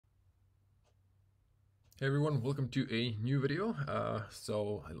Hey everyone, welcome to a new video.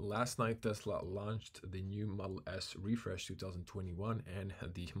 So last night Tesla launched the new Model S refresh 2021 and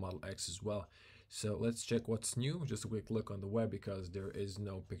the Model X as well. So let's check what's new. Just a quick look on the web because there is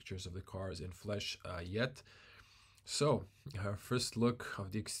no pictures of the cars in flesh yet. So our first look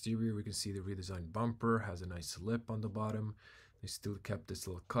of the exterior, we can see the redesigned bumper has a nice lip on the bottom. They still kept this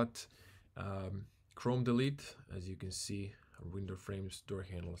little cut. Chrome delete, as you can see, window frames, door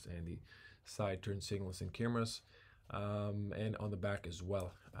handles, and the side turn signals and cameras, and on the back as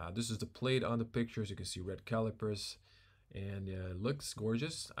well. This is the plate on the pictures. You can see red calipers, and it looks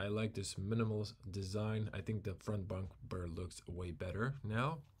gorgeous. I like this minimal design. I think the front bumper looks way better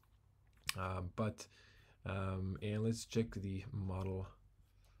now. And let's check the Model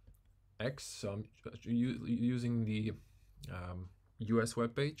X. So I'm using the US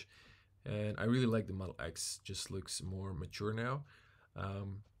webpage, and I really like the Model X. Just looks more mature now.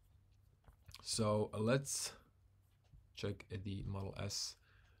 So let's check the Model S.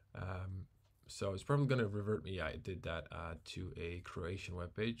 So it's probably going to revert me. I did that to a Croatian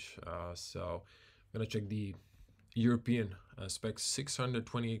webpage. So I'm going to check the European specs.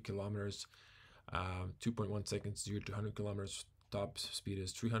 628 kilometers, 2.1 seconds, 0 to 100 kilometers. Top speed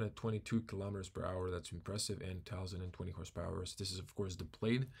is 322 kilometers per hour. That's impressive, and 1,020 horsepower. So this is of course the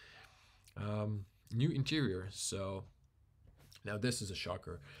plate. New interior. So now this is a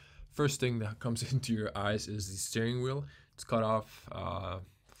shocker. First thing that comes into your eyes is the steering wheel. It's cut off,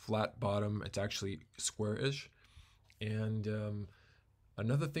 flat bottom. It's actually square-ish. And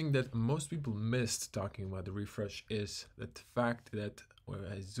another thing that most people missed talking about the refresh is the fact that when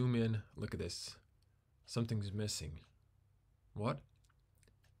I zoom in, look at this. Something's missing. What?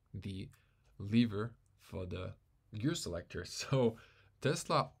 The lever for the gear selector. So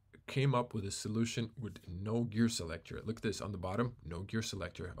Tesla came up with a solution with no gear selector. Look at this on the bottom, no gear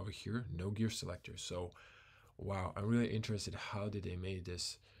selector. Over here, no gear selector. So wow, I'm really interested. How did they make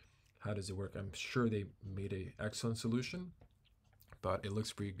this? How does it work? I'm sure they made an excellent solution, but it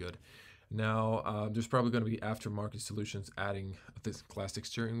looks pretty good. Now there's probably going to be aftermarket solutions adding this classic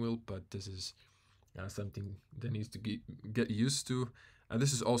steering wheel, but this is something that needs to get used to.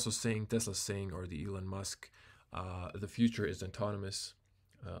 This is also saying, Tesla's saying, or the Elon Musk, the future is autonomous.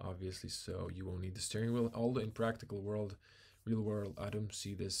 Obviously, so you won't need the steering wheel. Although in practical world, real world, I don't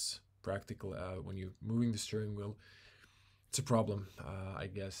see this practical. When you're moving the steering wheel, it's a problem. I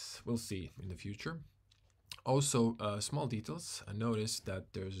guess we'll see in the future. Also, small details. I noticed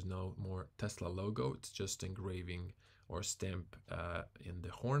that there's no more Tesla logo. It's just engraving or stamp in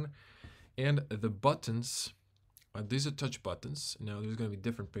the horn. And the buttons, these are touch buttons. Now there's going to be a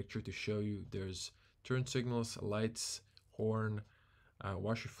different picture to show you. There's turn signals, lights, horn,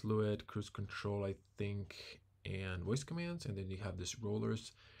 washer fluid, cruise control, I think, and voice commands. And then you have this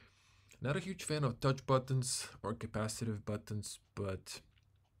rollers. Not a huge fan of touch buttons or capacitive buttons, but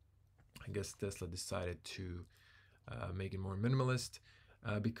I guess Tesla decided to make it more minimalist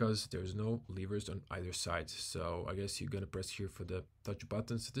because there's no levers on either side. So I guess you're gonna press here for the touch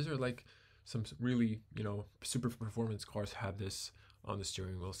buttons. These are like some really, super performance cars have this on the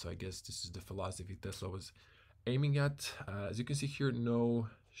steering wheel. So I guess this is the philosophy Tesla was aiming at. As you can see here, no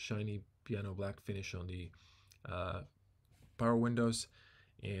shiny piano black finish on the power windows,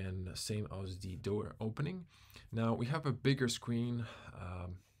 and same as the door opening. Now we have a bigger screen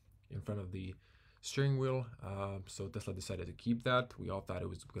in front of the steering wheel, so Tesla decided to keep that. We all thought it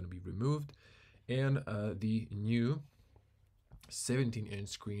was going to be removed. And the new 17-inch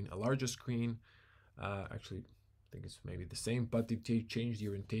screen, a larger screen, actually I think it's maybe the same, but they changed the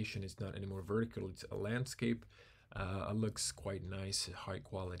orientation. It's not anymore vertical, it's a landscape. It looks quite nice, high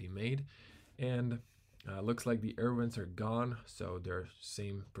quality made. And looks like the air vents are gone, so they're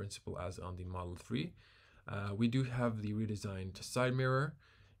same principle as on the Model 3. We do have the redesigned side mirror,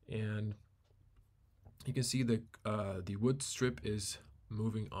 and you can see the wood strip is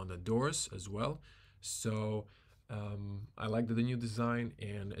moving on the doors as well. So I like the new design,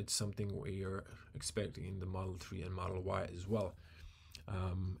 and it's something we are expecting in the Model 3 and Model Y as well.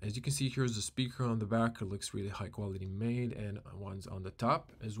 As you can see, here's the speaker on the back. It looks really high quality made, and one's on the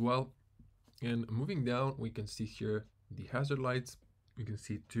top as well. And moving down, we can see here the hazard lights. You can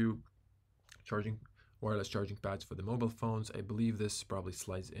see two wireless charging pads for the mobile phones. I believe this probably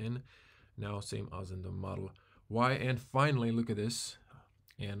slides in now, same as in the Model Y. And finally, look at this,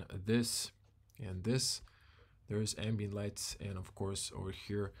 and this, and this. There's ambient lights, and of course over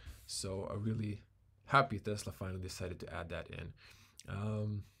here. So I'm really happy Tesla finally decided to add that in.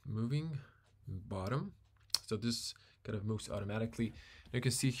 Moving bottom, so this kind of moves automatically. You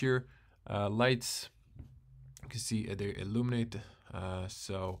can see here lights. You can see they illuminate.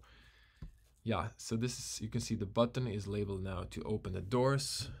 So yeah, so this is, you can see the button is labeled now to open the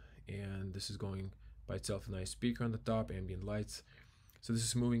doors, and this is going by itself. A nice speaker on the top, ambient lights. So this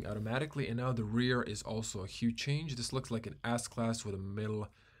is moving automatically, and now the rear is also a huge change. This looks like an S-Class with a middle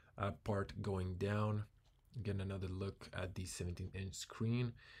part going down. Again, another look at the 17-inch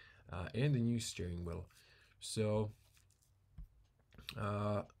screen and the new steering wheel. So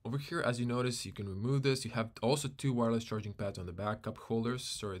over here, as you notice, you can remove this. You have also two wireless charging pads on the back, cup holders.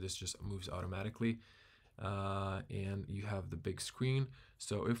 Sorry, this just moves automatically. And you have the big screen.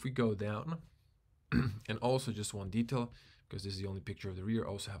 So if we go down, and also just one detail, because this is the only picture of the rear,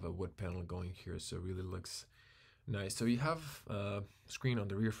 also have a wood panel going here, so it really looks nice. So you have a screen on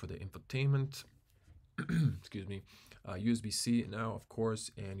the rear for the infotainment, excuse me, USB-C now, of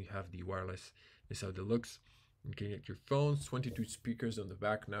course, and you have the wireless. This is how it looks. You can get your phones, 22 speakers on the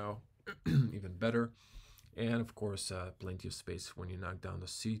back now, even better. And of course, plenty of space when you knock down the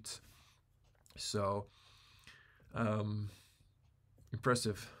seats. So,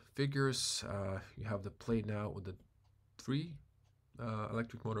 impressive figures. You have the plate now with the 3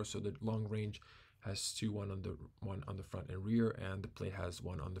 electric motors, so the long range has one on the front and rear, and the plate has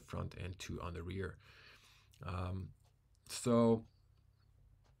 1 on the front and 2 on the rear. So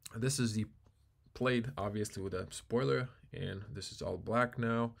this is the plate, obviously with a spoiler, and this is all black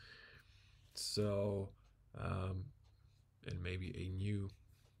now. So and maybe a new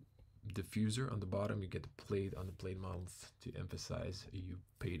diffuser on the bottom. You get the plate on the plate models to emphasize you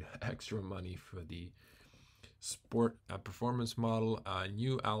paid extra money for the sport performance model.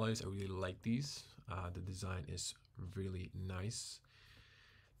 New alloys, I really like these. The design is really nice.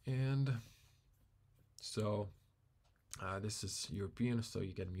 And so this is European, so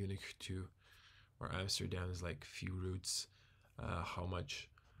you get Munich to, or Amsterdam is like few routes. How much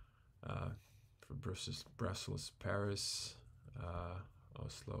for Brussels, Paris,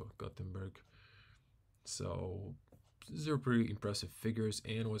 Oslo, Gothenburg. So these are pretty impressive figures.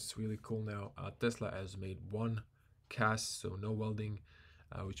 And what's really cool now, Tesla has made one cast, so no welding,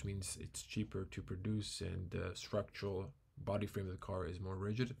 which means it's cheaper to produce, and the structural body frame of the car is more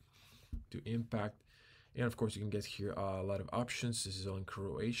rigid to impact. And of course, you can get here a lot of options. This is all in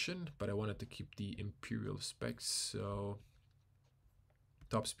Croatian, but I wanted to keep the imperial specs. So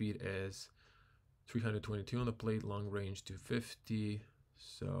top speed is 322 on the plate, long range 250.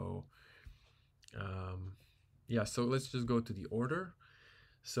 So yeah, so let's just go to the order.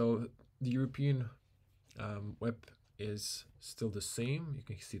 So the European web is still the same. You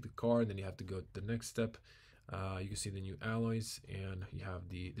can see the car, and then you have to go to the next step. You can see the new alloys, and you have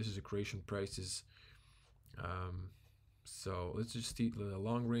this is the Croatian prices. So let's just see, the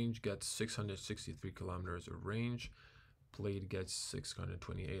long range gets 663 kilometers of range. Plate gets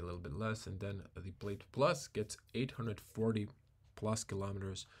 628, a little bit less, and then the Plate Plus gets 840 plus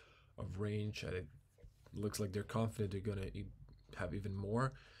kilometers of range. And it looks like they're confident they're gonna have even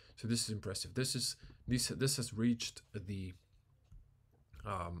more. So this is impressive. This has reached the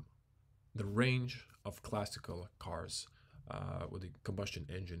range of classical cars with a combustion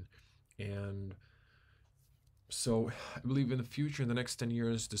engine. And so I believe in the future, in the next 10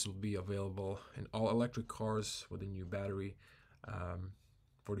 years, this will be available in all electric cars with a new battery,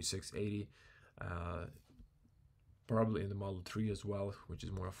 4680, probably in the Model 3 as well, which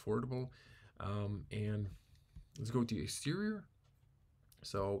is more affordable. And let's go to the exterior.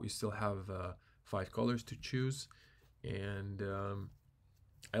 So we still have 5 colors to choose, and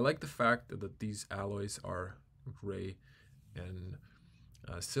I like the fact that these alloys are gray and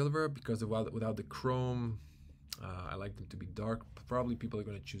silver, because without the chrome, I like them to be dark. Probably people are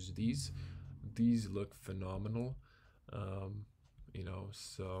going to choose these. These look phenomenal, you know.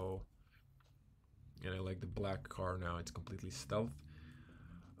 So, and I like the black car now. It's completely stealth.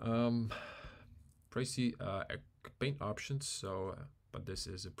 Pricey paint options. So, but this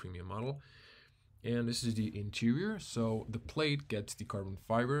is a premium model. And this is the interior. So the plate gets the carbon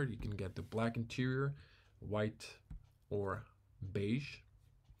fiber. You can get the black interior, white, or beige.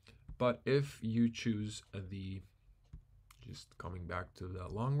 But if you choose just coming back to the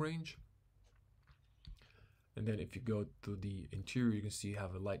long range, and then if you go to the interior, you can see you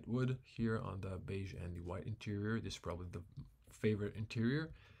have a light wood here on the beige and the white interior. This is probably the favorite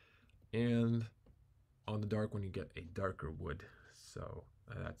interior. And on the dark one, you get a darker wood. So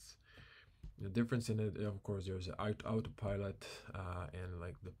that's the difference in it. Of course, there's an autopilot and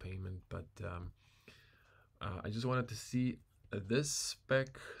like the payment, but I just wanted to see this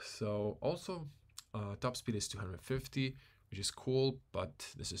spec. So also top speed is 250, which is cool,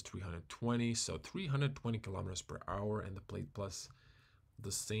 but this is 320, so 320 kilometers per hour, and the Plate Plus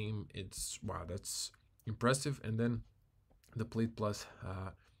the same. It's wow, that's impressive. And then the Plate Plus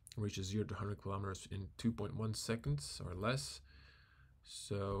reaches 0 to 100 kilometers in 2.1 seconds or less.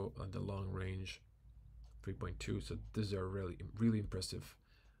 So the long range 3.2. So these are really impressive,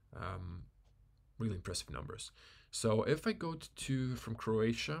 numbers. So if I go to from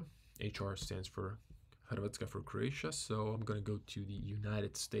Croatia, HR stands for Hrvatska for Croatia. So I'm going to go to the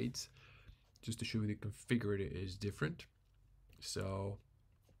United States just to show you the configurator is different. So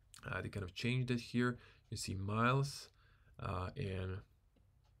they kind of changed it here. You see miles and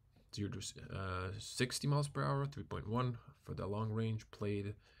 0 to 60 miles per hour, 3.1 for the long range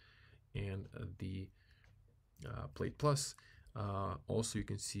Plaid, and the Plaid Plus. Also, you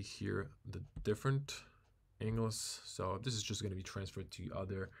can see here the different angles. So this is just going to be transferred to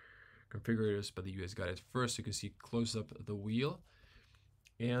other configurators, but the US got it first. You can see close up the wheel,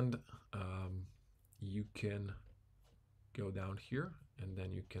 and you can go down here, and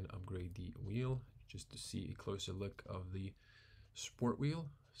then you can upgrade the wheel just to see a closer look of the sport wheel.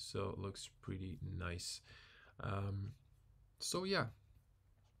 So it looks pretty nice. So yeah,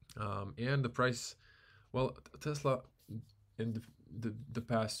 and the price, well, Tesla in the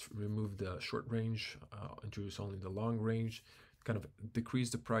past removed the short range, introduced only the long range, kind of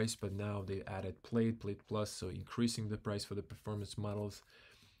decreased the price, but now they added Plaid Plus, so increasing the price for the performance models,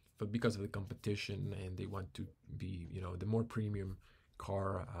 but because of the competition, and they want to be, the more premium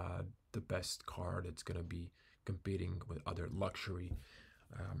car, the best car that's going to be competing with other luxury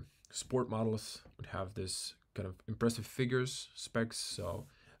sport models, would have this kind of impressive figures, specs. So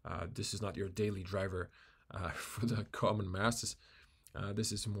this is not your daily driver for the common masses.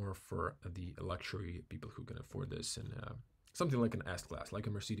 This is more for the luxury people who can afford this, and something like an S-Class, like a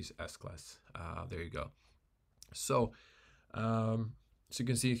Mercedes S-Class. There you go. So, so you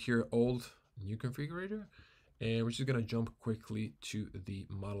can see here, old, new configurator, and we're just gonna jump quickly to the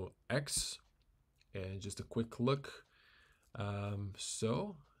Model X, and just a quick look.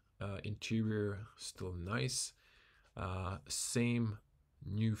 Interior still nice. Same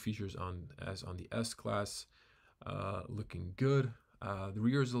new features as on the S-Class, looking good. The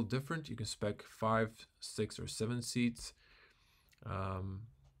rear is a little different. You can spec 5, 6, or 7 seats.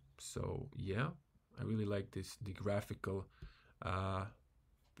 So yeah, I really like the graphical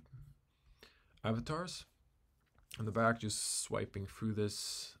avatars on the back. Just swiping through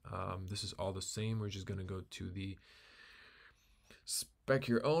this, this is all the same. We're just gonna go to the spec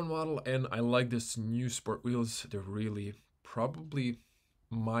your own model, and I like this new sport wheels. They're really probably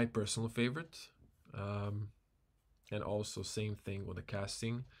my personal favorite. And also same thing with the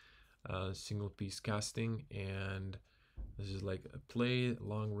casting, single piece casting, and this is like a play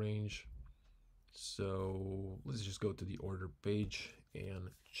long range. So let's just go to the order page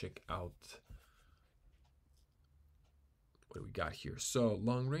and check out what we got here. So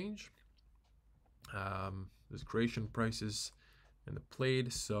long range, there's creation prices and the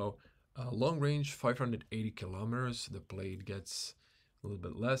Plaid. So long range 580 kilometers. The Plaid gets a little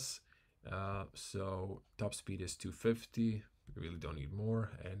bit less. So top speed is 250. You really don't need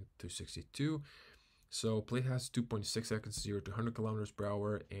more, and 262. So Plaid has 2.6 seconds, 0 to 100 kilometers per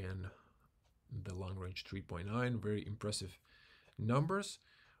hour, and the long range 3.9. Very impressive numbers,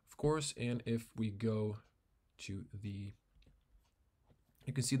 of course. And if we go to the,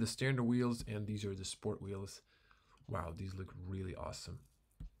 you can see the standard wheels, and these are the sport wheels. Wow, these look really awesome.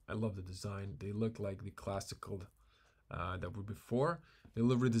 I love the design. They look like the classical that were before. They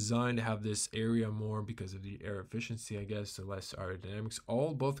were redesigned to have this area more because of the air efficiency, I guess, so less aerodynamics.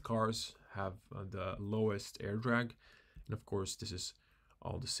 Both cars have the lowest air drag, and of course this is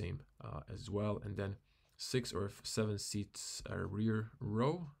all the same as well. And then 6 or 7 seats rear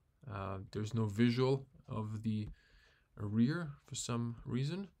row. There's no visual of the rear for some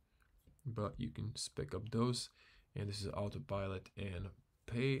reason, but you can spec up those. And this is autopilot and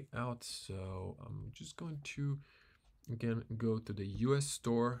payout. So I'm just going to again go to the US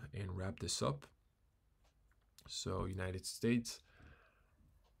store and wrap this up. So United States,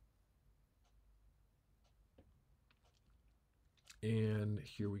 and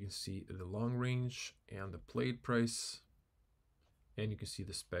here we can see the long range and the Plaid price, and you can see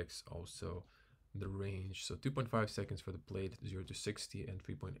the specs, also the range. So 2.5 seconds for the Plaid, 0 to 60, and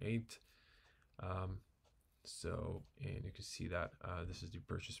 3.8. So, and you can see that this is the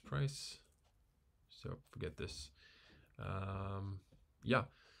purchase price, so forget this. Yeah,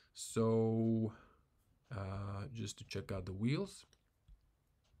 so just to check out the wheels.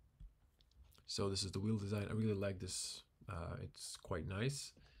 So this is the wheel design. I really like this. It's quite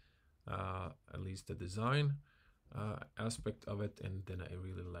nice, at least the design aspect of it. And then I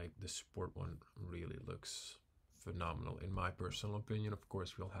really like the sport one. Really looks phenomenal in my personal opinion. Of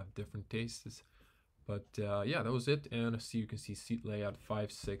course, we'll have different tastes, But yeah, that was it. And see, you can see seat layout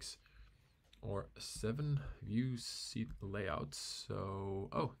 5, 6, or 7 view seat layouts. So,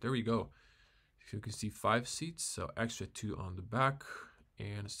 oh, there we go. So you can see 5 seats, so extra 2 on the back,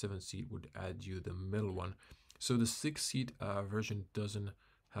 and 7 seat would add you the middle one. So the 6 seat version doesn't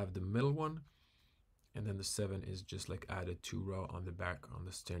have the middle one, and then the 7 is just like added 2 row on the back on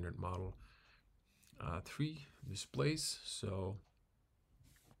the standard model. 3 displays, so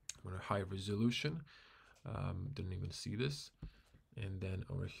on a high resolution. Didn't even see this. And then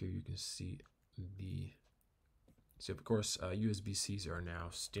over here you can see the, so of course USB-Cs are now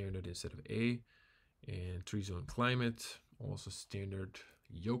standard instead of A, and 3-zone climate, also standard.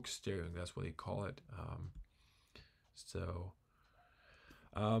 Yoke steering, that's what they call it.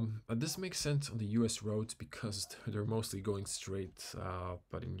 This makes sense on the US roads because they're mostly going straight,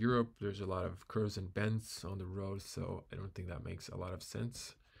 but in Europe there's a lot of curves and bends on the road, so I don't think that makes a lot of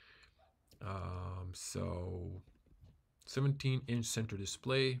sense. So 17-inch center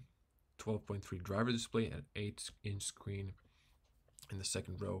display, 12.3 driver display, and 8-inch screen in the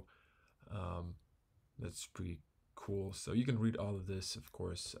second row. That's pretty cool. So you can read all of this, of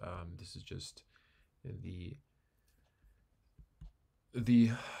course. This is just the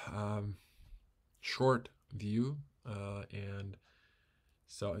short view, and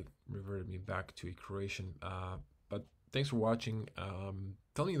so it reverted me back to a Croatian. But thanks for watching.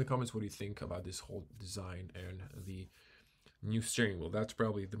 Tell me in the comments what you think about this whole design and the new steering wheel. That's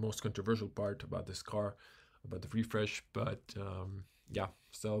probably the most controversial part about this car, about the refresh. But yeah,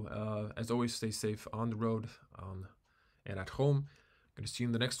 so as always, stay safe on the road and at home. Gonna see you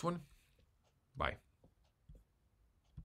in the next one. Bye.